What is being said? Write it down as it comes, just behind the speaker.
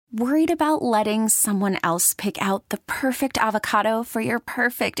Worried about letting someone else pick out the perfect avocado for your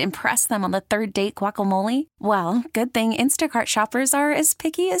perfect impress them on the third date guacamole? Well, good thing Instacart shoppers are as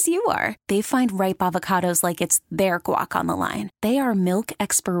picky as you are. They find ripe avocados like it's their guac on the line. They are milk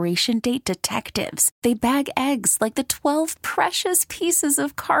expiration date detectives. They bag eggs like the 12 precious pieces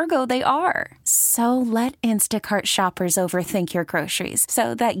of cargo they are. So let Instacart shoppers overthink your groceries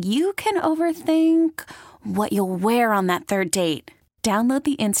so that you can overthink what you'll wear on that third date. Download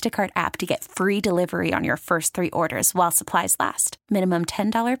the Instacart app to get free delivery on your first 3 orders while supplies last. Minimum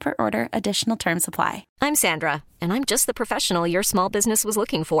 $10 per order. Additional terms apply. I'm Sandra, and I'm just the professional your small business was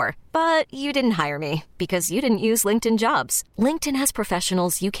looking for. But you didn't hire me because you didn't use LinkedIn Jobs. LinkedIn has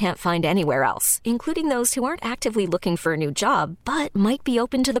professionals you can't find anywhere else, including those who aren't actively looking for a new job, but might be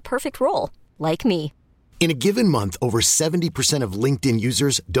open to the perfect role, like me. In a given month, over 70% of LinkedIn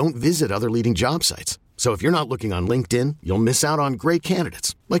users don't visit other leading job sites. So if you're not looking on LinkedIn, you'll miss out on great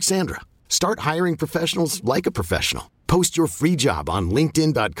candidates like Sandra. Start hiring professionals like a professional. Post your free job on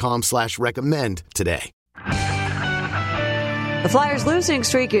linkedin.com/recommend today. The Flyers' losing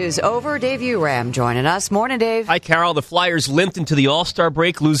streak is over. Dave Uram joining us. Morning, Dave. Hi, Carol. The Flyers limped into the All-Star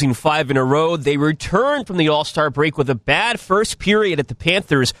break, losing 5 in a row. They returned from the All-Star break with a bad first period at the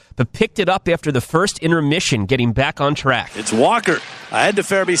Panthers, but picked it up after the first intermission, getting back on track. It's Walker ahead to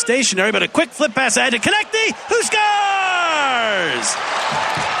Fairby stationary, but a quick flip pass ahead to Konechny, who scores!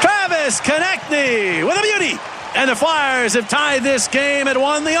 Travis Konechny with a beauty! And the Flyers have tied this game and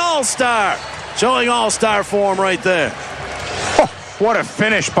won the All-Star. Showing All-Star form right there. What a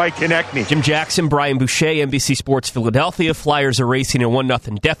finish by Konechny. Jim Jackson, Brian Boucher, NBC Sports Philadelphia. Flyers are racing a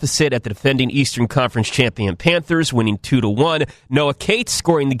 1-0 deficit at the defending Eastern Conference champion Panthers, winning 2-1. Noah Cates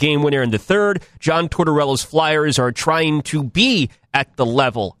scoring the game winner in the third. John Tortorella's Flyers are trying to be at the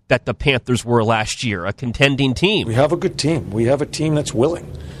level that the Panthers were last year, a contending team. We have a good team. We have a team that's willing.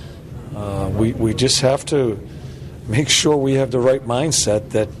 We just have to make sure we have the right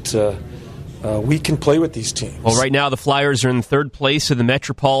mindset that we can play with these teams. Well, right now the Flyers are in third place in the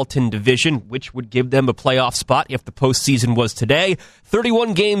Metropolitan Division, which would give them a playoff spot if the postseason was today.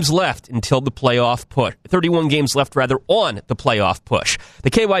 31 games left until the playoff push. 31 games left, rather, on the playoff push. The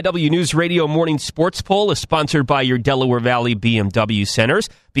KYW News Radio Morning Sports Poll is sponsored by your Delaware Valley BMW centers.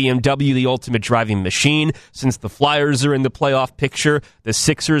 BMW, the ultimate driving machine. Since the Flyers are in the playoff picture, the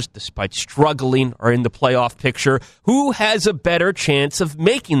Sixers, despite struggling, are in the playoff picture. Who has a better chance of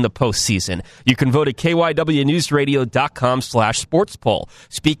making the postseason? You can vote at kywnewsradio.com/sports poll.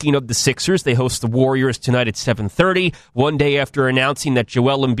 Speaking of the Sixers, they host the Warriors tonight at 7:30, one day after announcing that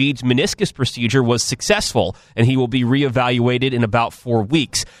Joel Embiid's meniscus procedure was successful, and he will be reevaluated in about 4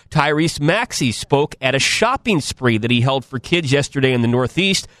 weeks. Tyrese Maxey spoke at a shopping spree that he held for kids yesterday in the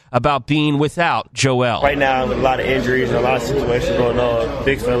Northeast about being without Joel. Right now, with a lot of injuries and a lot of situations going on,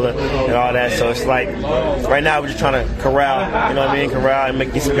 big fella and all that, so it's like, right now we're just trying to corral,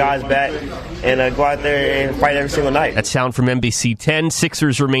 and get some guys back and go out there and fight every single night. That sound from NBC 10.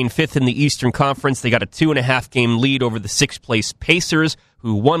 Sixers remain fifth in the Eastern Conference. They got a 2.5-game lead over the sixth-place Pacers,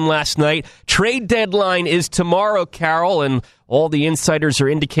 who won last night. Trade deadline is tomorrow, Carol, and all the insiders are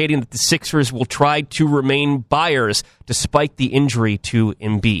indicating that the Sixers will try to remain buyers despite the injury to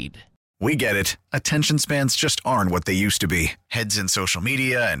Embiid. We get it. Attention spans just aren't what they used to be. Heads in social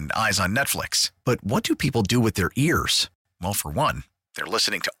media and eyes on Netflix. But what do people do with their ears? Well, for one, they're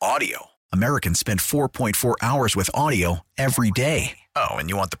listening to audio. Americans spend 4.4 hours with audio every day. Oh, and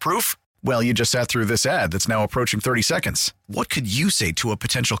you want the proof? Well, you just sat through this ad that's now approaching 30 seconds. What could you say to a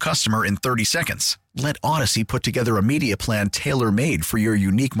potential customer in 30 seconds? Let Odyssey put together a media plan tailor-made for your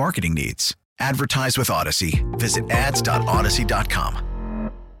unique marketing needs. Advertise with Odyssey. Visit ads.odyssey.com.